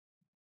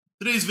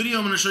Today's video,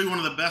 I'm going to show you one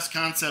of the best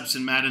concepts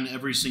in Madden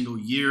every single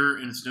year,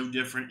 and it's no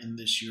different in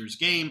this year's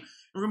game.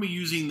 We're going to be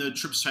using the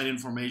trips tight end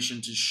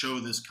formation to show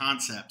this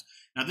concept.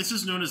 Now, this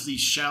is known as the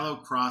shallow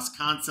cross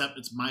concept.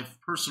 It's my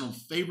personal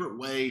favorite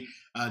way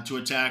to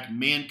attack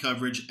man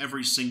coverage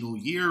every single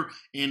year,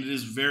 and it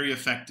is very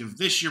effective.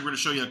 This year, we're going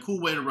to show you a cool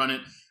way to run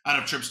it out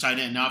of trips tight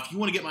end. Now, if you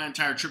want to get my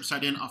entire trips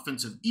tight end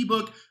offensive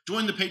ebook,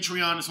 join the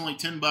Patreon. It's only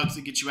 $10.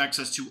 It gets you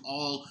access to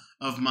all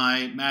of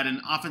my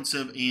Madden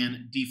offensive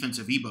and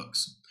defensive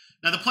ebooks.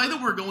 Now, the play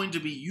that we're going to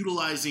be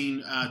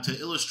utilizing to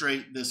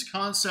illustrate this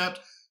concept,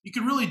 you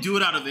can really do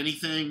it out of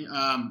anything,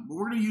 but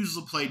we're going to use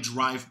the play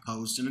drive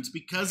post, and it's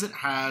because it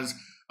has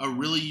a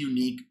really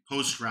unique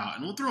post route.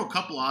 And we'll throw a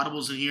couple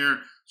audibles in here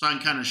so I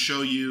can kind of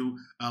show you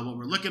what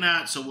we're looking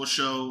at. So we'll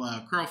show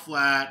curl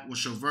flat, we'll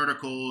show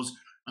verticals.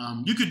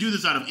 You could do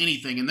this out of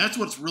anything, and that's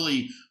what's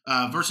really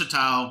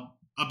versatile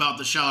about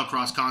the shallow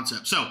cross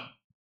concept. So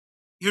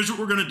here's what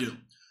we're going to do.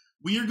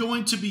 We are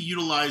going to be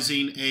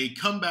utilizing a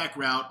comeback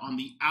route on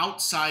the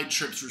outside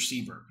trips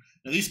receiver.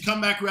 Now, these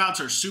comeback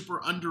routes are super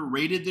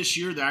underrated this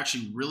year. They're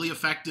actually really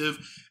effective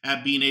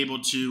at being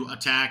able to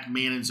attack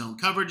man and zone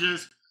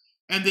coverages.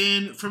 And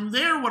then from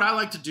there, what I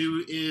like to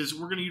do is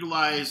we're going to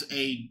utilize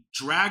a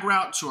drag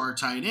route to our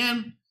tight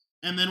end,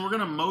 and then we're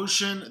going to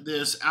motion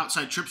this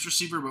outside trips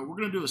receiver, but we're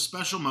going to do a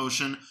special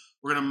motion.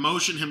 We're going to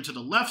motion him to the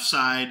left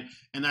side,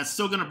 and that's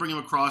still going to bring him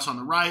across on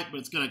the right, but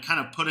it's going to kind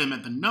of put him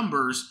at the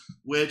numbers,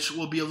 which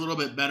will be a little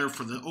bit better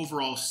for the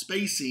overall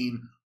spacing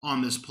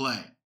on this play.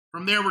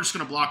 From there, we're just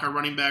going to block our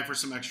running back for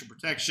some extra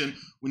protection.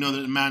 We know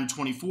that in Madden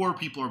 24,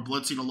 people are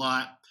blitzing a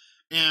lot,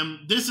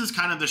 and this is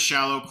kind of the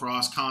shallow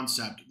cross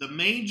concept. The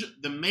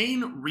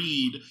main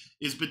read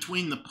is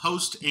between the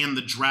post and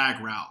the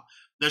drag route.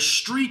 The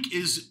streak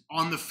is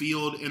on the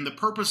field, and the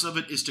purpose of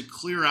it is to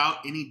clear out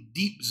any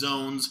deep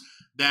zones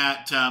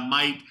that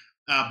might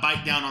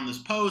bite down on this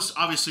post.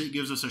 Obviously, it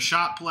gives us a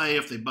shot play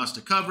if they bust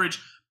a coverage,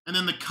 and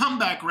then the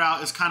comeback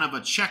route is kind of a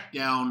check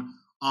down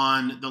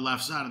on the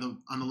left side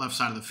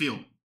of the field.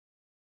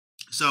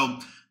 So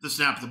the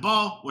snap of the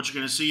ball, what you're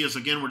going to see is,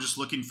 again, we're just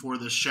looking for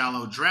this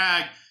shallow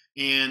drag,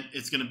 and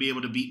it's going to be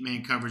able to beat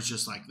man coverage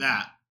just like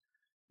that.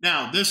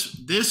 Now,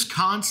 this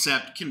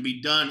concept can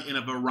be done in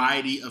a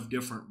variety of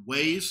different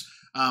ways,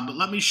 but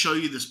let me show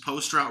you this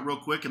post route real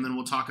quick, and then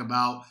we'll talk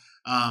about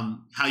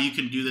how you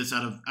can do this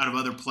out of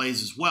other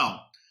plays as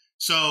well.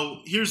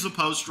 So here's the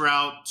post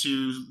route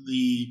to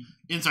the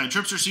inside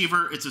trips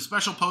receiver. It's a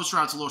special post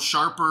route. It's a little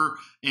sharper,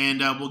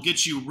 and will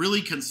get you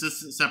really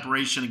consistent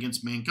separation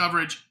against man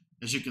coverage,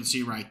 as you can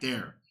see right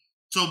there.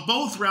 So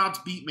both routes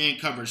beat man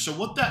coverage. So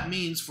what that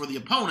means for the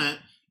opponent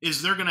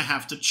is they're going to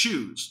have to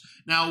choose.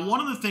 Now, one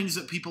of the things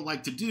that people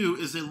like to do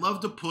is they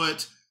love to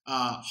put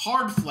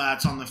hard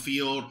flats on the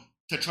field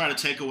to try to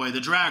take away the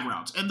drag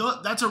routes. And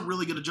that's a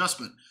really good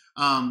adjustment.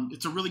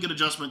 It's a really good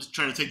adjustment to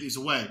try to take these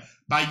away.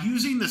 By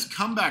using this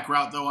comeback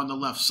route, though, on the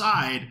left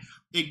side,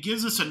 it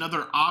gives us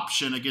another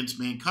option against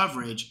man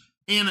coverage.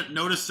 And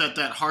notice that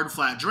hard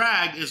flat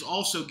drag is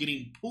also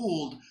getting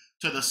pulled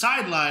to the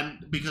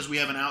sideline because we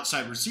have an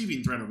outside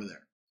receiving threat over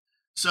there.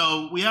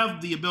 So we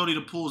have the ability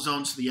to pull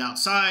zones to the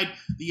outside.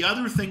 The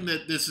other thing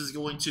that this is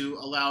going to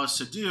allow us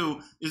to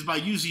do is by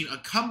using a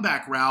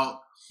comeback route,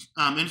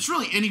 and it's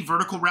really any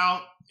vertical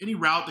route, any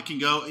route that can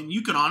go, and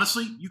you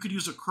could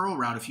use a curl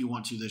route if you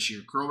want to this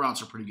year. Curl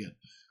routes are pretty good.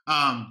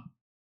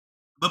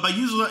 But by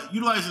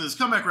utilizing this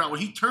comeback route,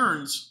 when he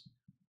turns,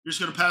 you're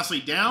just going to pass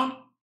lead down,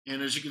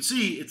 and as you can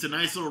see, it's a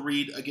nice little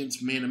read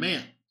against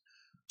man-to-man.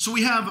 So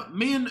we have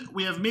man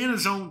and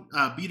zone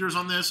beaters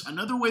on this.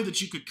 Another way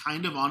that you could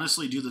kind of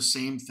honestly do the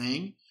same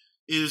thing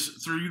is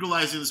through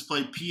utilizing this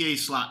play PA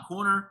slot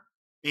corner,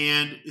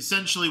 and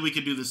essentially we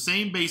could do the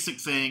same basic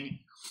thing,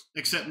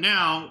 except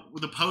now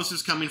the post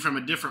is coming from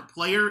a different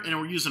player, and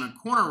we're using a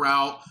corner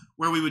route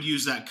where we would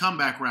use that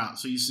comeback route.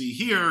 So you see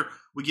here,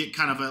 we get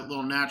kind of a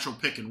little natural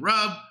pick and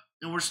rub,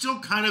 and we're still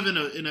kind of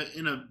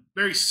in a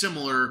very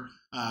similar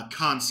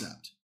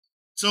concept.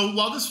 So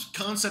while this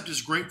concept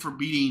is great for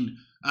beating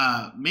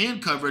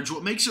man coverage,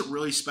 what makes it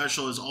really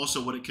special is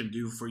also what it can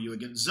do for you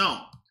against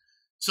zone.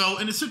 So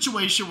in a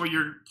situation where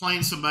you're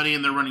playing somebody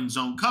and they're running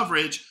zone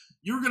coverage,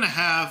 you're going to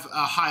have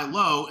a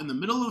high-low in the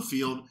middle of the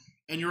field,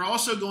 and you're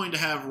also going to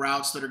have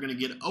routes that are going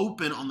to get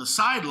open on the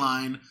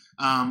sideline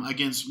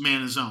against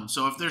man and zone.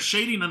 So if they're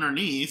shading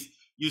underneath,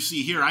 you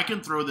see here, I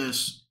can throw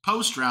this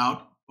post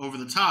route over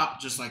the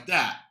top just like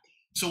that.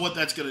 So what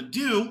that's going to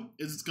do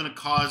is it's going to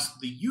cause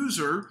the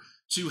user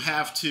to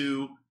have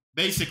to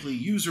basically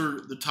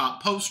user the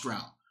top post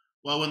route.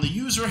 Well, when the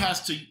user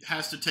has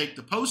to take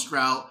the post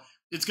route,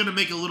 it's going to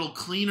make a little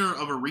cleaner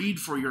of a read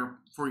for your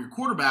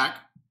quarterback,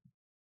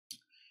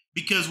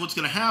 because what's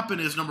going to happen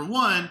is, number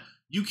one,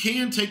 you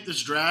can take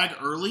this drag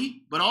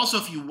early, but also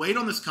if you wait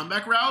on this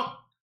comeback route,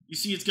 you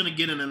see it's going to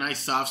get in a nice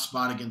soft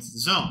spot against the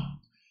zone.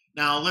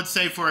 Now, let's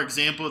say, for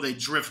example, they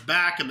drift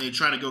back and they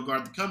try to go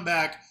guard the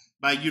comeback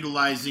by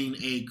utilizing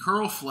a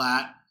curl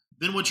flat.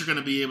 Then what you're going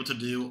to be able to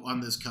do on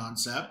this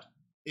concept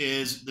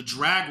is the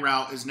drag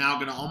route is now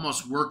going to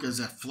almost work as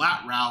a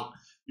flat route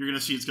you're going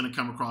to see it's going to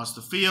come across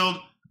the field.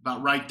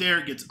 About right there,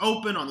 it gets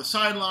open on the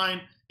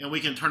sideline, and we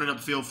can turn it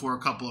upfield for a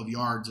couple of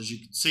yards, as you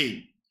can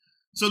see.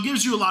 So it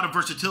gives you a lot of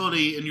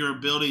versatility in your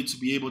ability to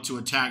be able to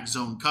attack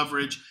zone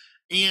coverage,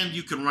 and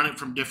you can run it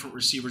from different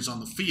receivers on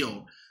the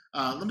field.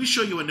 Let me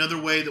show you another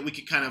way that we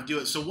could kind of do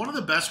it. So one of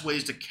the best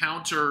ways to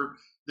counter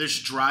this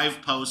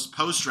drive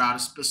post route,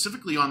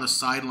 specifically on the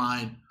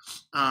sideline,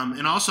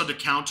 and also to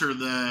counter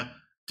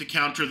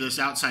this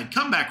outside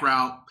comeback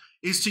route,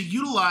 is to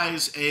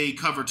utilize a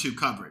cover 2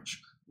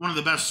 coverage. One of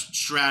the best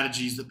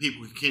strategies that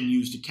people can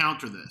use to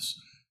counter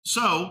this.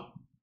 So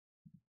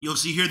you'll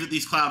see here that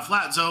these cloud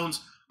flat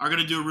zones are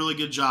going to do a really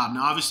good job.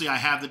 Now, obviously, I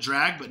have the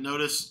drag, but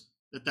notice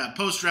that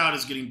post route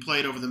is getting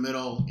played over the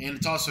middle, and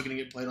it's also going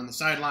to get played on the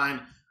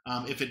sideline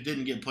if it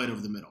didn't get played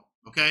over the middle,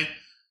 okay?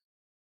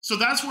 So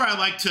that's where I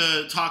like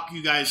to talk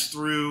you guys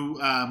through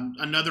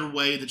another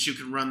way that you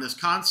can run this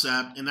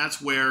concept, and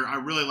that's where I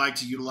really like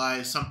to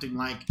utilize something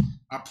like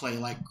a play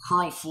like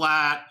curl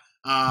flat,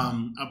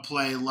 a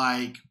play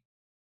like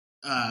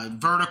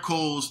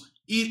verticals.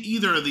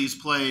 Either of these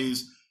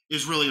plays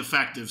is really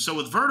effective. So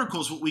with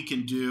verticals, what we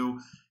can do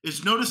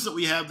is notice that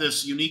we have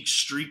this unique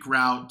streak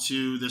route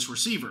to this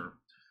receiver.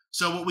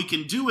 So what we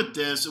can do with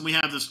this, and we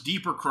have this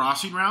deeper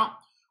crossing route,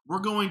 we're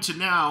going to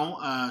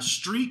now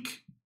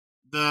streak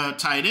the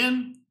tight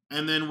end,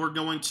 and then we're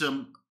going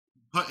to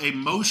put a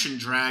motion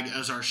drag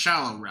as our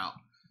shallow route.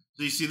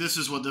 So you see this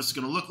is what this is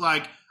going to look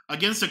like.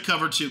 Against a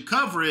cover 2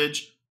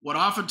 coverage, what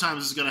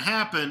oftentimes is going to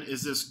happen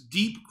is this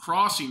deep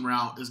crossing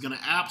route is going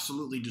to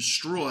absolutely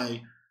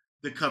destroy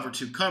the cover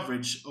 2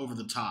 coverage over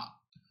the top.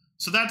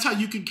 So that's how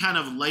you can kind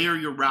of layer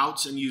your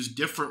routes and use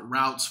different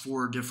routes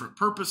for different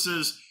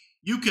purposes.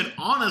 You could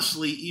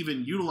honestly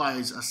even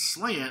utilize a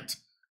slant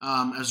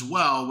as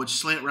well, which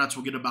slant routes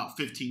will get about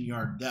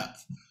 15-yard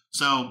depth.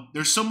 So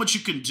there's so much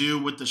you can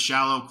do with the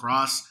shallow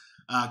cross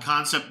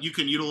concept. You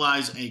can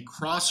utilize a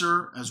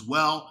crosser as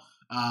well.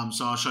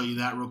 So I'll show you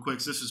that real quick.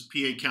 So this is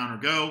PA counter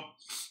go,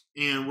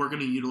 and we're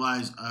going to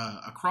utilize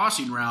a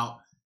crossing route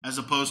as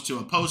opposed to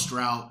a post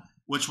route,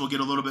 which will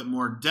get a little bit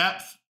more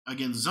depth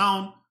against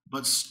zone,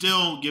 but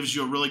still gives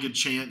you a really good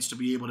chance to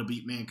be able to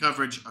beat man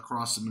coverage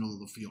across the middle of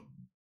the field.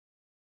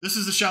 This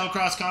is the shallow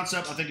cross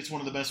concept. I think it's one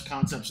of the best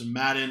concepts in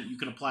Madden. You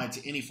can apply it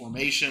to any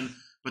formation,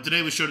 but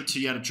today we showed it to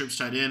you at a trips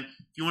tight end.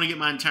 If you want to get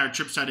my entire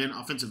trips tight end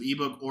offensive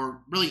ebook,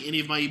 or really any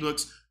of my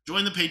ebooks,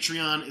 join the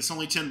Patreon. It's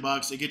only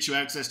 $10. It gets you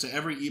access to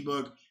every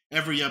ebook,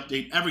 every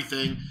update,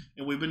 everything.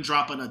 And we've been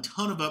dropping a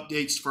ton of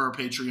updates for our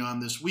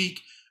Patreon this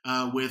week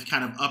with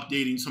kind of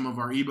updating some of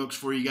our ebooks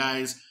for you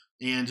guys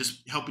and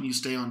just helping you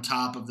stay on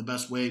top of the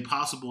best way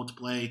possible to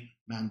play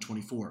Madden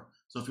 24.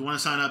 So if you want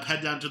to sign up,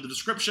 head down to the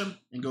description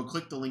and go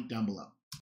click the link down below.